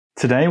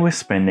Today we're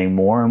spending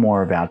more and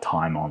more of our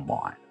time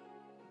online,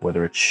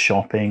 whether it's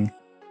shopping,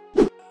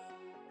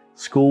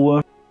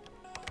 schoolwork,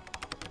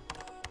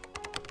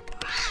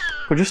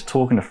 or just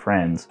talking to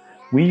friends.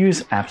 We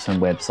use apps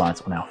and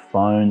websites on our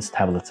phones,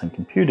 tablets and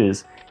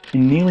computers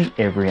in nearly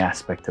every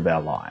aspect of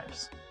our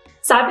lives.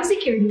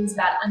 Cybersecurity is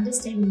about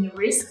understanding the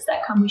risks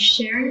that come with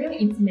sharing your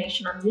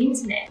information on the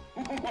internet.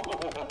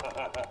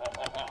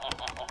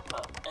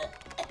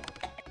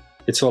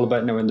 It's all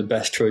about knowing the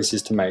best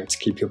choices to make to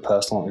keep your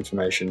personal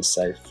information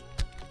safe.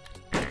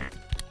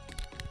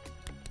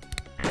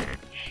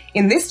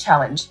 In this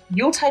challenge,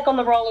 you'll take on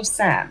the role of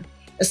Sam,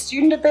 a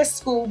student at their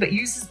school that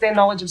uses their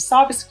knowledge of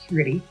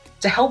cybersecurity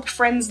to help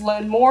friends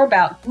learn more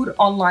about good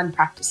online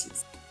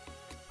practices.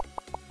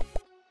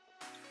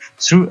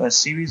 Through a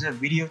series of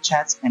video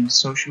chats and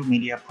social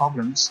media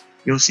problems,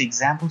 you'll see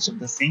examples of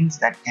the things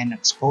that can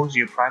expose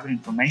your private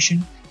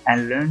information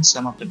and learn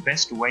some of the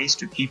best ways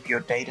to keep your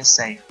data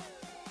safe.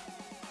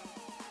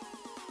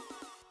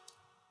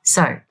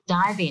 So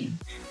dive in,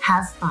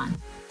 have fun,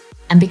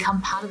 and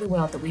become part of the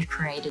world that we've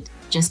created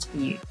just for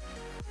you.